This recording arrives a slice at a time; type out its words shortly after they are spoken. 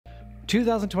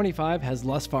2025 has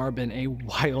thus far been a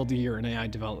wild year in AI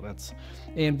developments,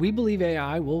 and we believe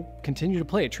AI will continue to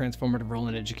play a transformative role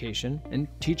in education, and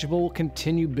Teachable will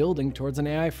continue building towards an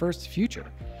AI-first future,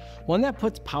 one that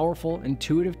puts powerful,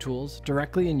 intuitive tools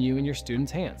directly in you and your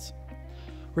students' hands.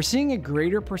 We're seeing a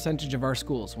greater percentage of our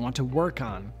schools want to work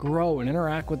on, grow, and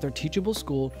interact with their Teachable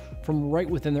school from right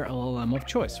within their LLM of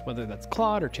choice, whether that's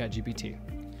Claude or ChatGPT.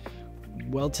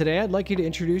 Well, today I'd like you to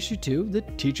introduce you to the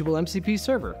Teachable MCP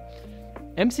server.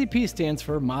 MCP stands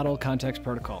for Model Context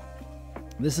Protocol.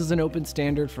 This is an open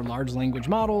standard for large language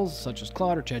models, such as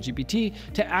Claude or ChatGPT,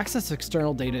 to access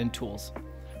external data and tools.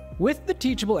 With the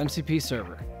Teachable MCP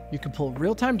server, you can pull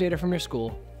real-time data from your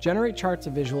school, generate charts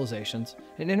of visualizations,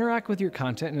 and interact with your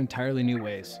content in entirely new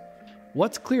ways.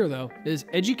 What's clear, though, is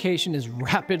education is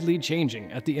rapidly changing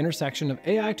at the intersection of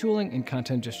AI tooling and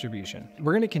content distribution.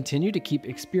 We're going to continue to keep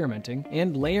experimenting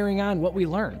and layering on what we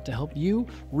learn to help you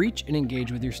reach and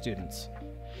engage with your students.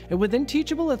 And within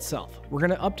Teachable itself, we're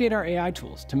going to update our AI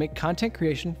tools to make content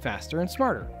creation faster and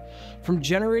smarter, from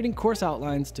generating course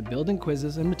outlines to building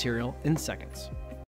quizzes and material in seconds.